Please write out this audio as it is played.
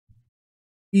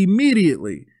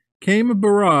Immediately came a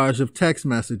barrage of text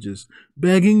messages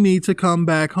begging me to come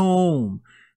back home.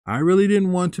 I really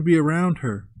didn't want to be around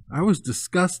her. I was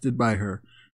disgusted by her.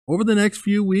 Over the next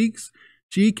few weeks,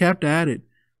 she kept at it.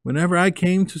 Whenever I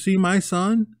came to see my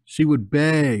son, she would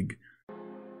beg.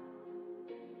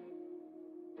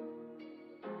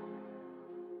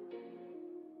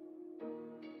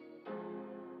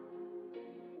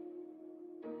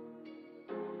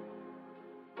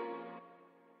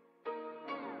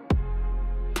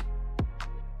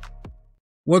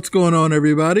 What's going on,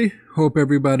 everybody? Hope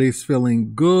everybody's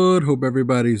feeling good. Hope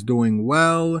everybody's doing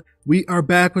well. We are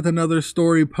back with another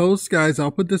story post, guys.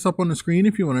 I'll put this up on the screen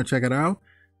if you want to check it out.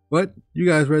 But you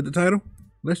guys read the title?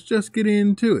 Let's just get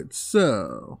into it.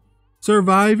 So,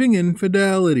 surviving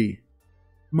infidelity.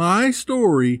 My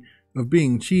story of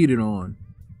being cheated on.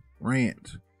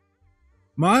 Rant.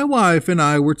 My wife and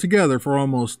I were together for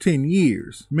almost 10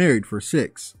 years, married for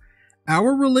 6.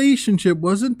 Our relationship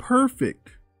wasn't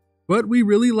perfect, but we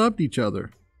really loved each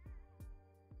other.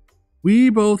 We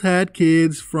both had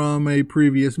kids from a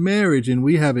previous marriage, and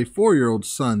we have a 4-year-old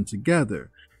son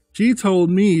together. She told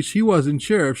me she wasn't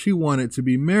sure if she wanted to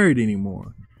be married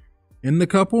anymore. In the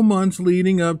couple months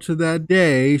leading up to that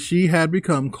day, she had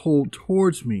become cold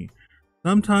towards me,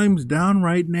 sometimes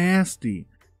downright nasty.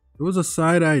 It was a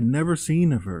side I had never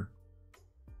seen of her.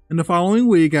 In the following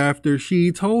week after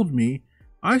she told me,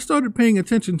 I started paying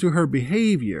attention to her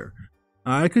behavior.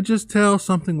 I could just tell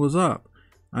something was up.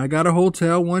 I got a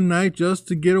hotel one night just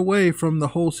to get away from the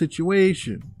whole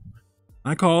situation.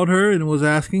 I called her and was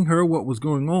asking her what was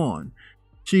going on.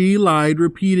 She lied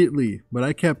repeatedly, but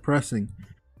I kept pressing.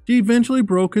 She eventually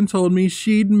broke and told me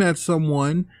she'd met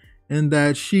someone and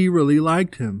that she really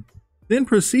liked him, then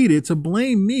proceeded to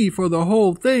blame me for the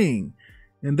whole thing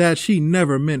and that she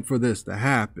never meant for this to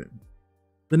happen.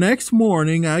 The next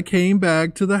morning, I came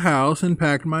back to the house and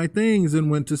packed my things and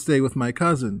went to stay with my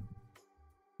cousin.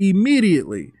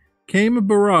 Immediately came a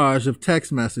barrage of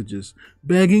text messages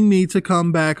begging me to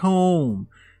come back home.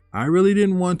 I really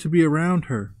didn't want to be around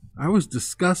her. I was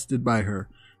disgusted by her.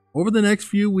 Over the next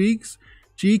few weeks,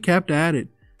 she kept at it.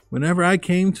 Whenever I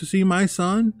came to see my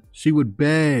son, she would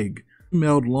beg. She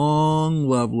mailed long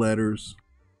love letters.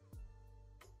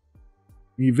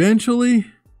 Eventually,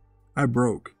 I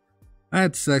broke. I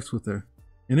had sex with her,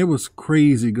 and it was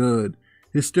crazy good.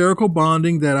 Hysterical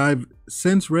bonding that I've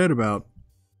since read about.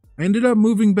 I ended up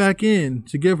moving back in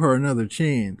to give her another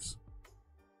chance.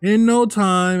 In no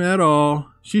time at all,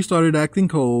 she started acting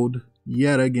cold,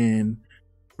 yet again.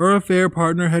 Her affair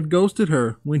partner had ghosted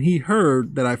her when he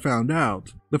heard that I found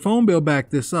out. The phone bill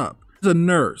backed this up. He's a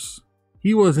nurse.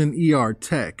 He was an ER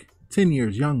tech, 10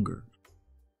 years younger.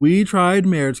 We tried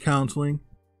marriage counseling.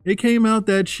 It came out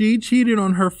that she cheated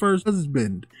on her first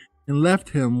husband and left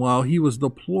him while he was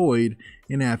deployed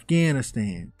in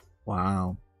Afghanistan.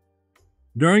 Wow.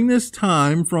 During this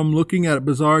time, from looking at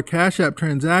bizarre Cash App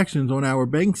transactions on our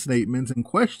bank statements and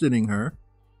questioning her,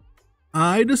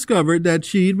 I discovered that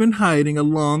she'd been hiding a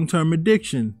long-term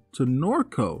addiction to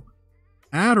Norco,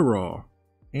 Adderall,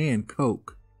 and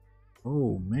Coke.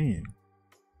 Oh, man.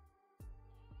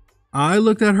 I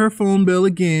looked at her phone bill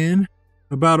again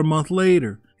about a month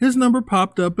later. His number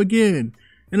popped up again,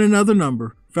 and another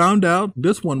number. Found out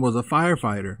this one was a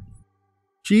firefighter.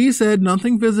 She said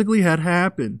nothing physically had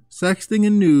happened, sexting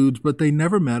and nudes, but they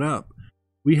never met up.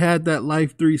 We had that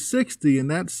Life 360,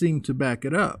 and that seemed to back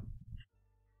it up.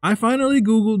 I finally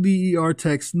Googled the ER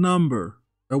tech's number.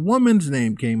 A woman's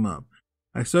name came up.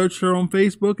 I searched her on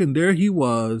Facebook, and there he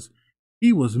was.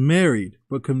 He was married,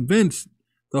 but convinced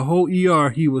the whole ER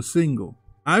he was single.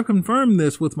 I've confirmed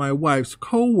this with my wife's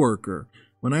co-worker.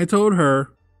 When I told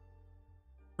her,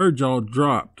 her jaw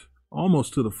dropped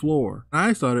almost to the floor.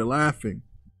 I started laughing.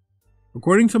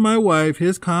 According to my wife,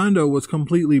 his condo was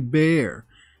completely bare.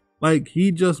 Like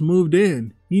he just moved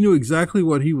in. He knew exactly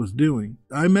what he was doing.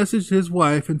 I messaged his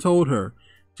wife and told her.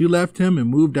 She left him and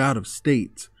moved out of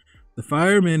state. The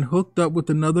fireman hooked up with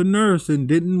another nurse and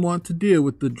didn't want to deal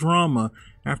with the drama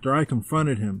after I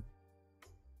confronted him.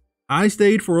 I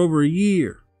stayed for over a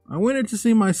year. I went in to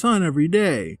see my son every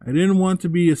day. I didn't want to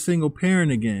be a single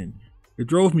parent again. It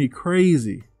drove me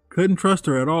crazy. Couldn't trust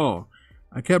her at all.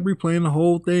 I kept replaying the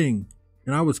whole thing,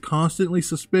 and I was constantly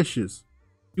suspicious.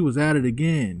 She was at it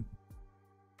again.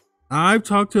 I've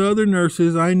talked to other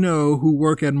nurses I know who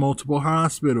work at multiple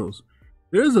hospitals.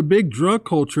 There's a big drug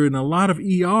culture in a lot of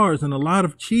ERs and a lot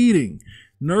of cheating.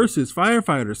 Nurses,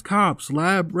 firefighters, cops,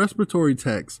 lab respiratory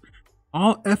techs,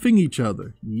 all effing each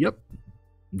other. Yep.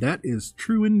 That is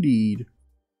true indeed.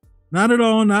 Not at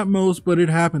all, not most, but it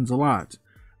happens a lot.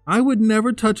 I would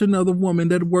never touch another woman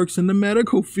that works in the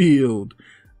medical field.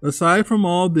 Aside from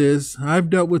all this, I've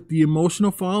dealt with the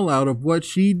emotional fallout of what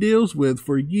she deals with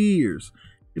for years.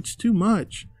 It's too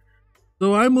much.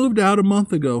 So I moved out a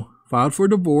month ago, filed for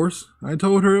divorce. I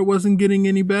told her it wasn't getting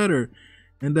any better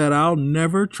and that I'll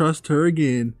never trust her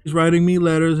again. She's writing me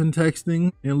letters and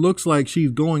texting, and looks like she's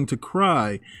going to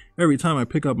cry every time I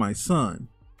pick up my son.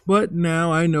 But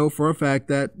now I know for a fact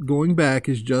that going back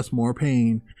is just more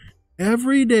pain.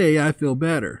 Every day I feel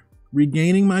better,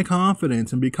 regaining my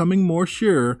confidence and becoming more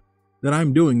sure that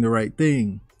I'm doing the right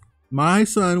thing. My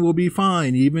son will be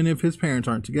fine even if his parents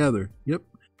aren't together. Yep.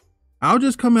 I'll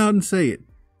just come out and say it.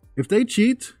 If they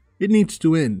cheat, it needs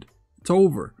to end. It's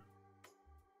over.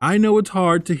 I know it's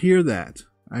hard to hear that.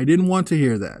 I didn't want to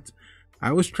hear that.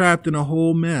 I was trapped in a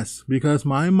whole mess because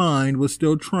my mind was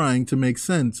still trying to make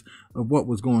sense of what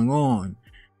was going on.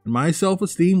 And my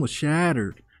self-esteem was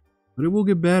shattered. But it will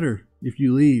get better if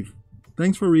you leave.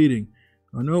 Thanks for reading.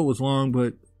 I know it was long,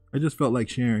 but I just felt like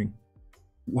sharing.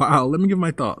 Wow, let me give my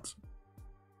thoughts.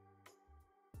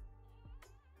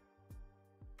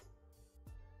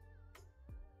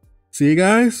 See,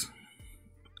 guys,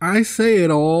 I say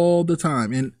it all the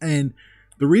time. And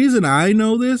the reason I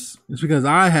know this is because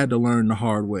I had to learn the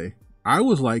hard way. I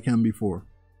was like him before.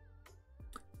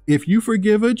 If you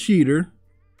forgive a cheater,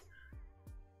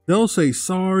 they'll say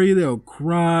sorry, they'll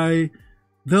cry,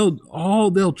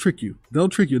 they'll trick you. They'll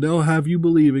trick you. They'll have you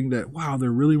believing that, wow,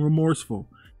 they're really remorseful.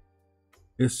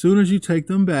 As soon as you take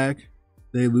them back,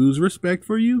 they lose respect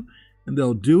for you and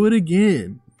they'll do it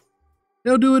again.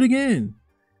 They'll do it again.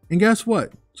 And guess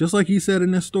what? Just like he said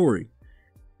in this story,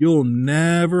 you'll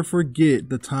never forget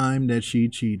the time that she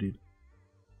cheated.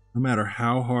 No matter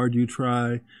how hard you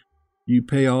try, you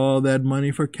pay all that money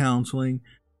for counseling,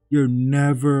 you're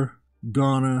never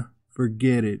gonna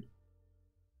forget it.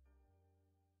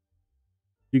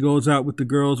 She goes out with the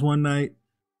girls one night,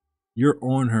 you're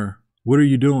on her. What are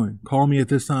you doing? Call me at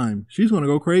this time. She's gonna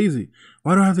go crazy.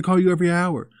 Why do I have to call you every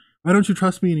hour? Why don't you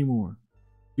trust me anymore?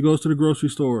 She goes to the grocery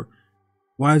store.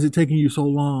 Why is it taking you so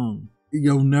long?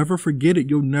 You'll never forget it.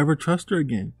 You'll never trust her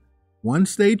again.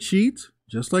 Once they cheat,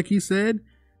 just like he said,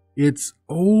 it's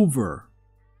over.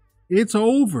 It's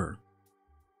over.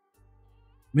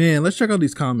 Man, let's check out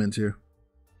these comments here.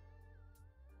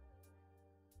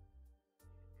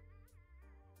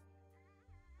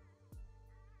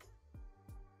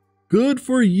 Good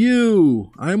for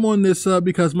you. I'm on this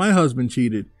because my husband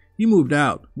cheated. He moved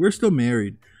out. We're still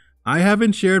married. I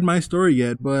haven't shared my story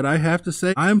yet, but I have to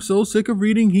say I'm so sick of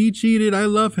reading he cheated. I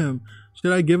love him.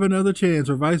 Should I give another chance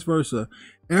or vice versa?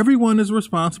 Everyone is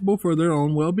responsible for their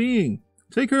own well-being.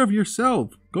 Take care of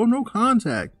yourself. Go no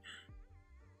contact.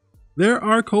 There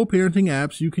are co-parenting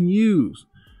apps you can use.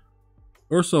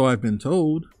 Or so I've been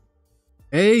told.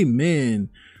 Amen.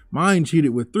 Mine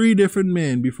cheated with 3 different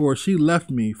men before she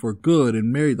left me for good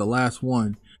and married the last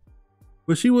one.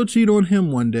 But she will cheat on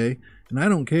him one day, and I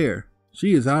don't care.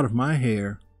 She is out of my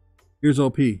hair. Here's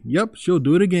OP. Yep, she'll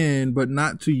do it again, but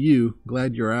not to you.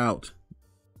 Glad you're out.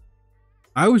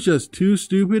 I was just too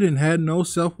stupid and had no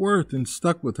self-worth and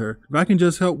stuck with her. If I can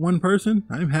just help one person,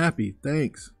 I'm happy.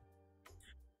 Thanks.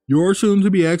 Your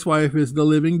soon-to-be ex-wife is the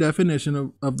living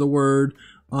definition of the word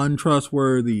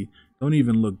untrustworthy. Don't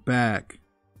even look back.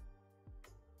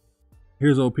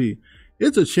 Here's OP.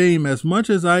 It's a shame. As much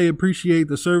as I appreciate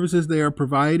the services they are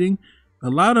providing, a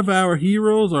lot of our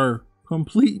heroes are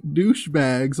complete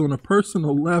douchebags on a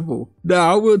personal level.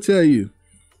 Now, I will tell you,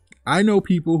 I know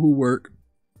people who work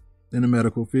in the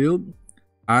medical field.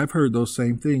 I've heard those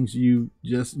same things you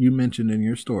mentioned in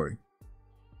your story.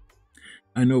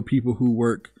 I know people who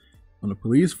work on the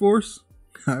police force.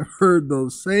 I've heard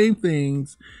those same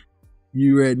things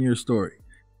you read in your story.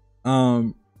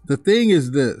 The thing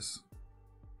is this.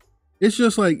 It's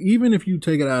just like, even if you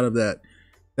take it out of that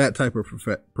type of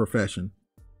profession,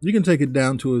 you can take it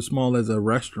down to as small as a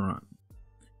restaurant.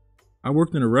 I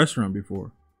worked in a restaurant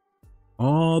before.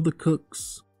 All the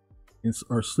cooks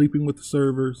are sleeping with the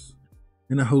servers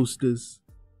and the hostess,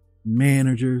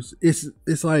 managers.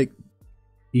 It's like,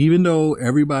 even though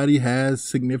everybody has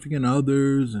significant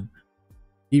others and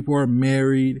people are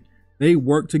married, they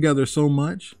work together so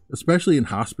much, especially in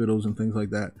hospitals and things like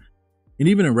that. And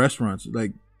even in restaurants,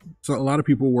 like, so a lot of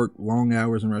people work long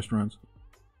hours in restaurants.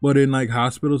 But in like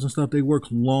hospitals and stuff, they work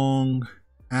long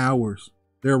hours.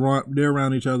 They're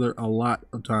around each other a lot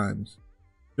of times.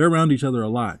 They're around each other a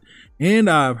lot. And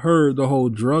I've heard the whole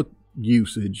drug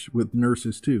usage with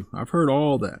nurses too. I've heard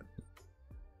all that.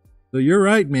 So you're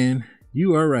right, man.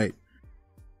 You are right.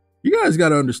 You guys got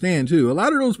to understand too, a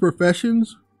lot of those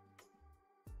professions,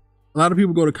 a lot of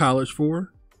people go to college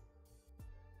for.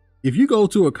 If you go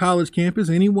to a college campus,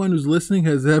 anyone who's listening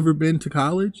has ever been to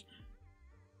college,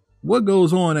 what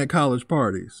goes on at college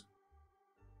parties.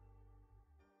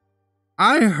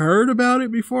 I heard about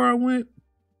it before I went,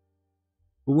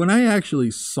 but when I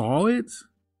actually saw it,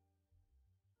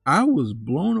 I was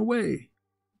blown away.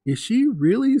 Is she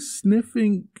really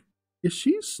sniffing? Is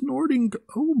she snorting?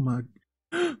 Oh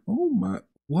my,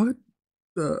 what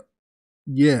the?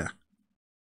 Yeah.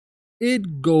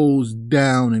 It goes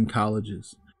down in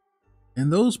colleges.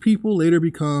 And those people later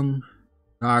become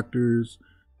doctors,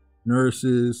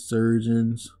 nurses,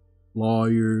 surgeons,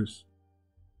 lawyers,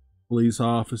 police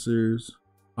officers,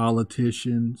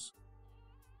 politicians.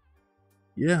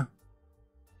 Yeah.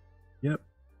 Yep.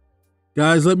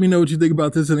 Guys, let me know what you think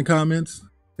about this in the comments.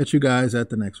 Catch you guys at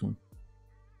the next one.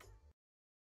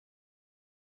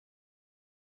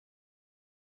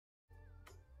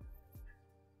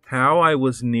 How I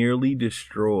was nearly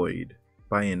destroyed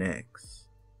by an ex.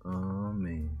 Oh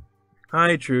man.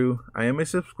 Hi True, I am a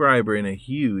subscriber and a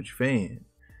huge fan.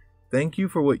 Thank you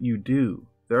for what you do.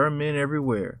 There are men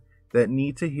everywhere that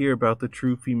need to hear about the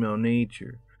true female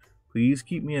nature. Please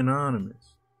keep me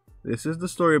anonymous. This is the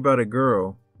story about a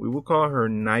girl. We will call her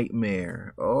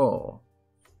Nightmare. Oh.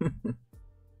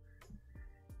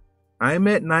 I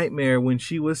met Nightmare when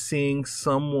she was seeing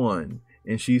someone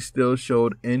and she still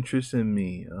showed interest in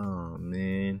me. Oh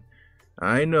man.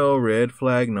 I know, red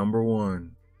flag number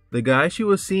 1. The guy she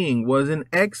was seeing was an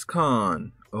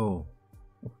ex-con. Oh.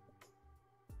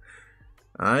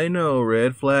 I know,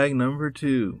 red flag number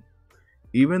 2.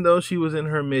 Even though she was in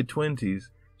her mid-20s,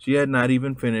 she had not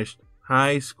even finished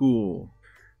high school.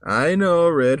 I know,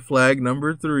 red flag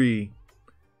number 3.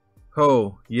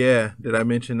 Oh, yeah, did I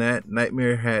mention that?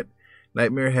 Nightmare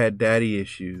had daddy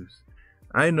issues.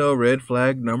 I know, red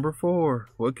flag number 4.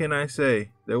 What can I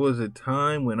say? There was a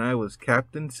time when I was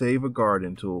Captain Save a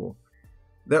Garden Tool.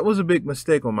 That was a big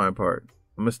mistake on my part.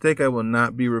 A mistake I will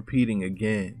not be repeating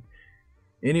again.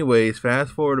 Anyways,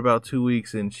 fast forward about 2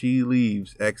 weeks and she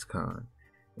leaves ex-con.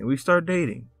 And we start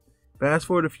dating. Fast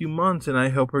forward a few months and I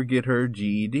help her get her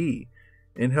GED.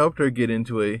 And helped her get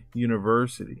into a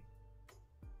university.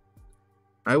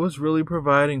 I was really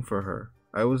providing for her.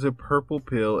 I was a purple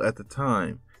pill at the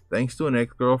time, thanks to an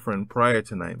ex-girlfriend prior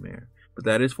to Nightmare. But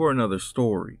that is for another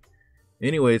story.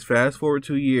 Anyways, fast forward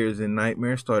 2 years and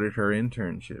Nightmare started her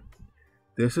internship.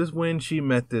 This is when she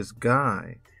met this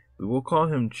guy. We will call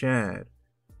him Chad.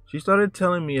 She started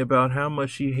telling me about how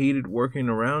much she hated working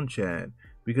around Chad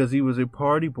because he was a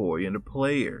party boy and a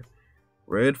player.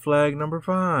 Red flag number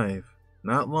 5.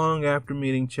 Not long after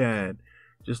meeting Chad,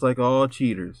 just like all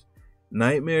cheaters,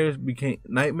 Nightmare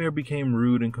became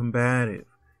rude and combative.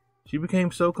 She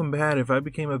became so combative, I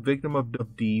became a victim of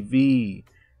DV.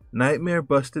 Nightmare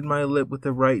busted my lip with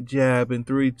the right jab and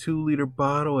threw a 2-liter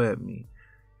bottle at me.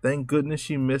 Thank goodness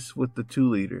she missed with the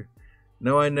 2-liter.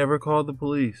 No, I never called the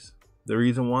police. The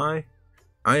reason why?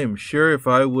 I am sure if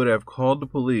I would have called the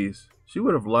police, she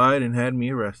would have lied and had me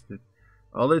arrested.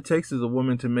 All it takes is a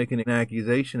woman to make an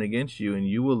accusation against you and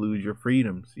you will lose your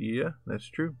freedoms. Yeah, that's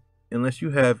true. Unless you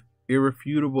have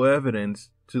irrefutable evidence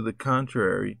to the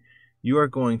contrary, you are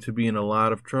going to be in a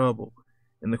lot of trouble.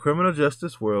 In the criminal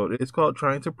justice world, it's called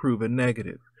trying to prove a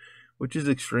negative, which is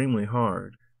extremely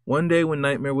hard. One day when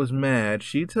Nightmare was mad,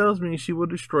 she tells me she will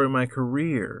destroy my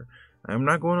career. I'm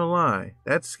not going to lie,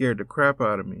 that scared the crap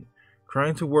out of me.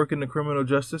 Trying to work in the criminal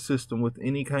justice system with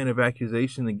any kind of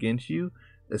accusation against you,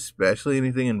 especially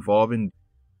anything involving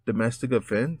domestic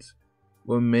offense,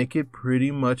 will make it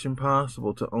pretty much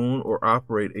impossible to own or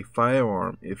operate a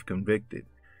firearm if convicted.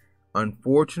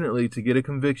 Unfortunately, to get a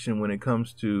conviction when it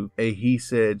comes to a he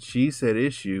said, she said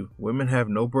issue, women have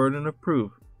no burden of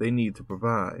proof they need to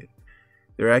provide.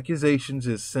 Their accusations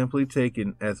is simply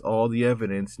taken as all the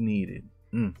evidence needed.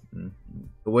 The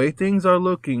way things are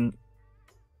looking,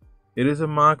 it is a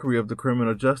mockery of the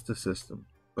criminal justice system,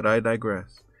 but I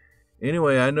digress.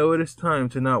 Anyway, I know it is time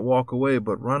to not walk away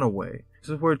but run away. This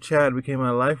is where Chad became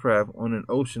my life raft on an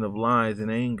ocean of lies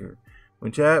and anger.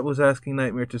 When Chad was asking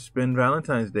Nightmare to spend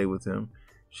Valentine's Day with him,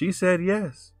 she said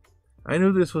yes. I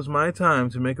knew this was my time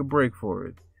to make a break for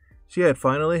it. She had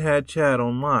finally had Chad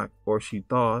on lock, or she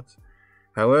thought.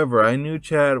 However, I knew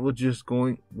Chad was just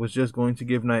going to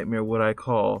give Nightmare what I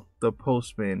call the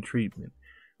postman treatment.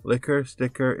 Lick her,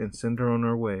 stick her, and send her on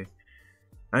her way.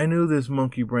 I knew this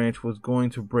monkey branch was going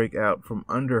to break out from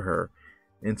under her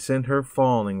and send her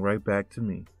falling right back to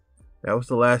me. That was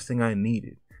the last thing I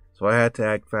needed, so I had to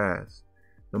act fast.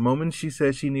 The moment she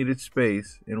said she needed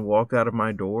space and walked out of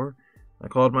my door, I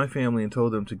called my family and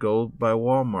told them to go by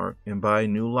Walmart and buy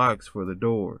new locks for the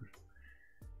doors.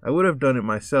 I would have done it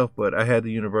myself, but I had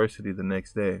the university the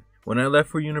next day. When I left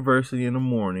for university in the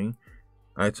morning,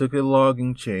 I took a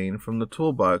logging chain from the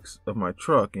toolbox of my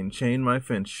truck and chained my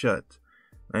fence shut.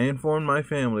 I informed my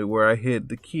family where I hid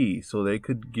the key so they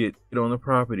could get on the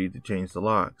property to change the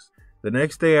locks. The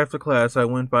next day after class, I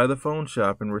went by the phone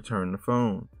shop and returned the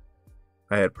phone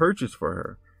I had purchased for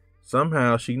her.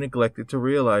 Somehow, she neglected to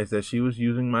realize that she was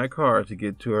using my car to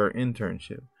get to her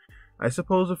internship. I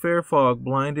suppose a fair fog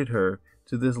blinded her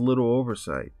to this little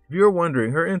oversight. If you're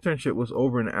wondering, her internship was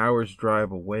over an hour's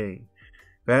drive away.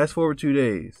 Fast forward 2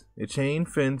 days, a chain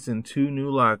fence and 2 new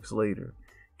locks later.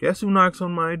 Guess who knocks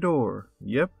on my door?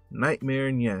 Yep, Nightmare,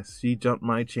 and yes, she jumped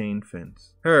my chain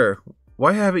fence. Her,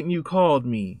 why haven't you called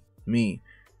me? Me,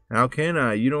 how can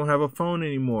I? You don't have a phone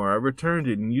anymore. I returned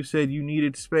it and you said you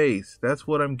needed space. That's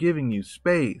what I'm giving you,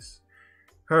 space.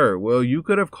 Her, well, you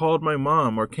could have called my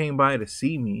mom or came by to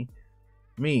see me.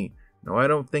 Me, no, I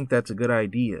don't think that's a good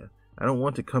idea. I don't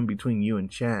want to come between you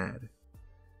and Chad.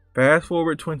 Fast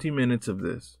forward 20 minutes of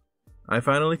this. I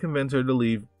finally convinced her to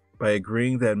leave by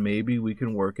agreeing that maybe we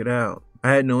can work it out.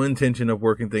 I had no intention of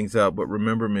working things out, but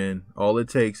remember, men, all it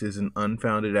takes is an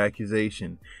unfounded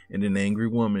accusation, and an angry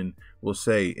woman will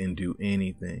say and do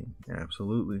anything.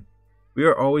 Absolutely. We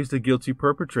are always the guilty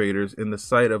perpetrators in the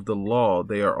sight of the law.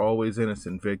 They are always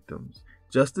innocent victims.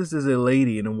 Justice is a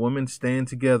lady and a woman stand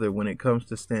together when it comes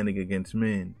to standing against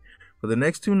men. For the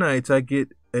next 2 nights, I get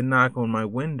a knock on my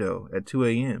window at 2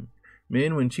 a.m.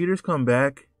 Men, when cheaters come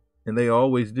back, and they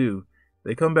always do,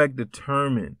 they come back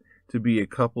determined to be a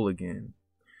couple again.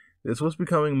 This was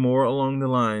becoming more along the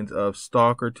lines of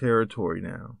stalker territory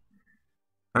now.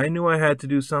 I knew I had to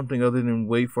do something other than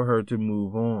wait for her to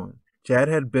move on. Chad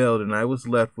had bailed and I was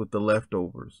left with the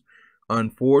leftovers.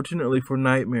 Unfortunately for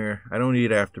Nightmare, I don't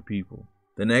eat after people.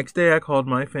 The next day I called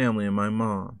my family and my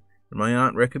mom, and my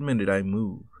aunt recommended I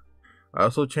move. I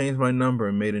also changed my number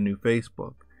and made a new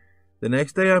Facebook. The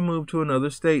next day I moved to another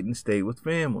state and stayed with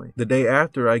family. The day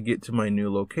after I get to my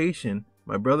new location,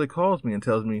 my brother calls me and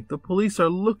tells me the police are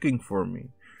looking for me.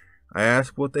 I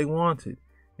asked what they wanted,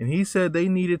 and he said they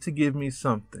needed to give me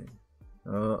something.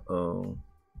 Uh-oh.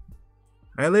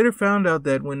 I later found out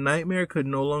that when Nightmare could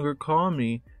no longer call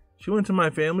me, she went to my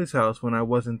family's house when I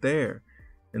wasn't there,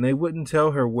 and they wouldn't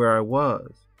tell her where I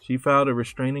was. She filed a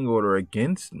restraining order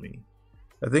against me.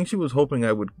 I think she was hoping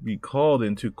I would be called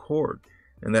into court,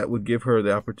 and that would give her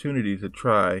the opportunity to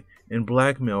try and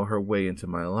blackmail her way into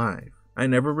my life. I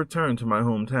never returned to my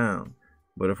hometown,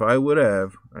 but if I would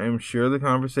have, I am sure the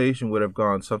conversation would have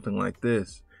gone something like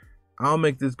this. I'll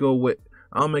make this go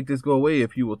away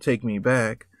if you will take me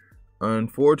back.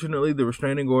 Unfortunately, the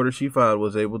restraining order she filed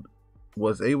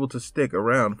was able to stick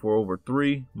around for over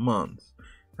 3 months.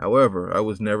 However, I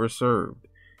was never served,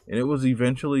 and it was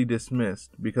eventually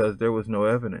dismissed because there was no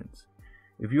evidence.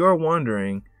 If you are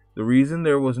wondering, the reason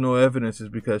there was no evidence is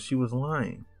because she was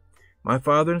lying. My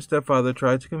father and stepfather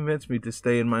tried to convince me to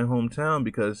stay in my hometown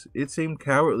because it seemed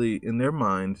cowardly in their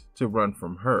minds to run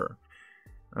from her.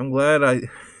 I'm glad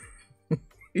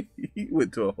he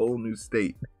went to a whole new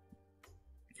state.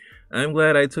 I'm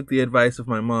glad I took the advice of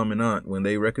my mom and aunt when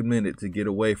they recommended to get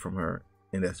away from her,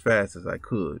 and as fast as I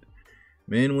could.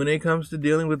 Men, when it comes to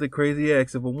dealing with the crazy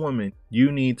acts of a woman,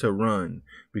 you need to run,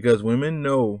 because women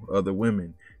know other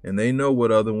women, and they know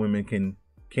what other women can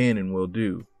and will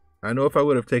do. I know if I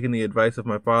would have taken the advice of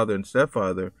my father and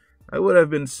stepfather, I would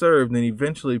have been served and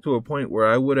eventually to a point where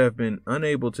I would have been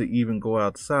unable to even go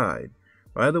outside.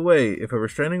 By the way, if a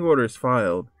restraining order is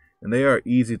filed, and they are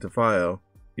easy to file,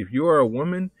 if you are a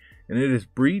woman and it is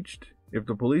breached, if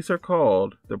the police are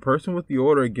called, the person with the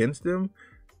order against them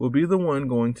will be the one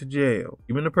going to jail.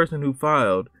 Even the person who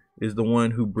filed is the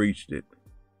one who breached it.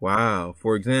 Wow.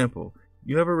 For example,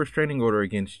 you have a restraining order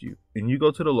against you, and you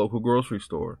go to the local grocery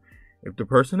store. If the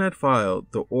person that filed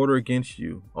the order against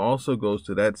you also goes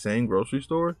to that same grocery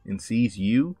store and sees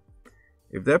you,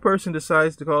 if that person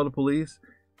decides to call the police,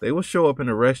 they will show up and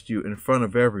arrest you in front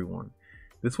of everyone.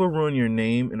 This will ruin your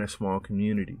name in a small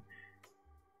community.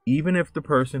 Even if the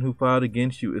person who filed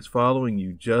against you is following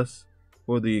you just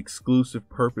for the exclusive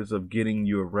purpose of getting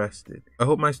you arrested. I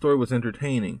hope my story was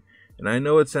entertaining, and I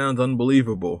know it sounds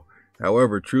unbelievable.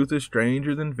 However, truth is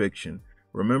stranger than fiction.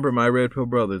 Remember, my red pill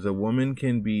brothers, a woman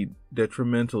can be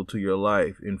detrimental to your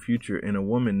life in future, and a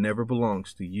woman never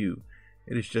belongs to you.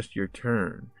 It is just your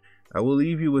turn. I will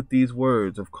leave you with these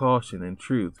words of caution and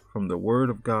truth from the Word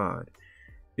of God.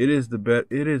 It is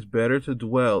better to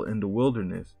dwell in the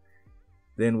wilderness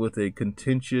than with a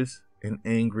contentious and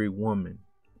angry woman.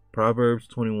 Proverbs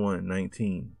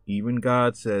 21:19. Even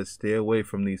God says stay away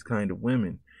from these kind of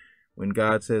women. When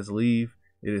God says leave,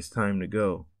 it is time to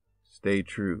go. Stay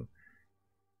true.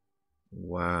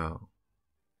 Wow.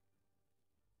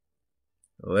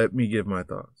 Let me give my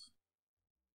thoughts.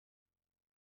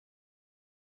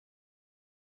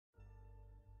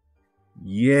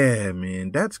 Yeah,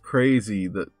 man, that's crazy.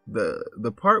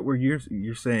 The part where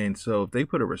you're saying, so if they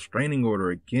put a restraining order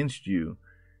against you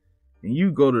and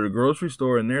you go to the grocery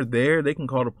store and they're there, they can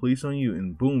call the police on you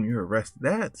and boom, you're arrested.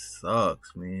 That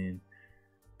sucks, man.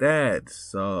 That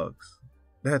sucks.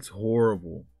 That's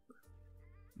horrible.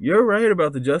 You're right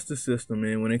about the justice system,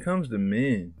 man. When it comes to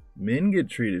men, men get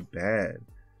treated bad.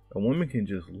 A woman can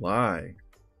just lie.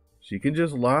 She can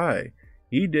just lie.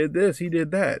 He did this, he did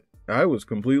that. I was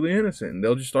completely innocent. And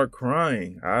they'll just start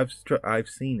crying. I've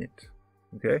seen it.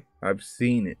 Okay? I've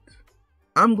seen it.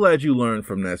 I'm glad you learned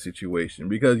from that situation,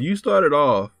 because you started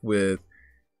off with,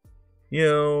 you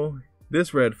know,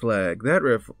 this red flag, that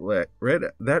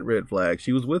red flag.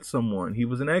 She was with someone. He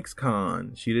was an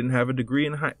ex-con. She didn't have a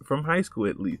degree from high school,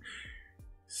 at least.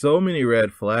 So many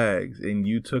red flags, and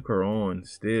you took her on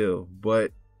still.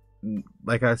 But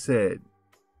like I said,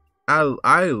 I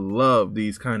love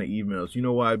these kind of emails. You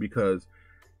know why? Because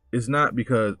it's not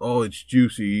because, oh, it's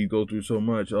juicy, you go through so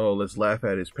much, oh, let's laugh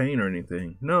at his pain or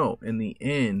anything. No, in the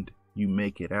end, you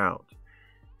make it out.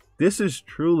 This is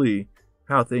truly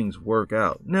how things work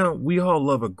out. Now, we all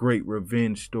love a great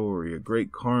revenge story, a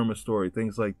great karma story,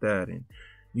 things like that. And,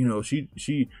 you know,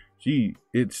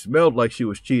 it smelled like she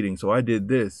was cheating, so I did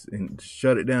this and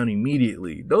shut it down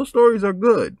immediately. Those stories are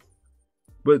good.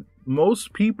 But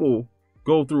most people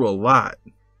go through a lot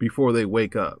before they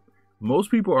wake up.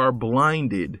 Most people are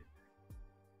blinded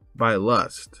by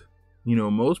lust. You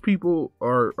know, most people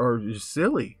are just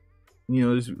silly.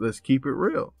 You know, let's keep it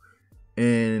real.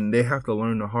 And they have to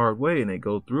learn the hard way, and they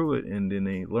go through it, and then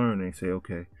they learn, and they say,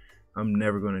 okay, I'm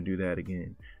never going to do that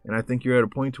again. And I think you're at a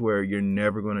point to where you're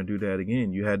never going to do that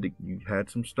again. You had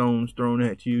some stones thrown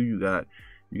at you. You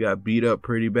got beat up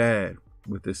pretty bad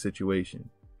with this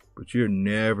situation, but you're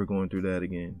never going through that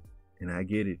again. And I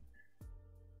get it.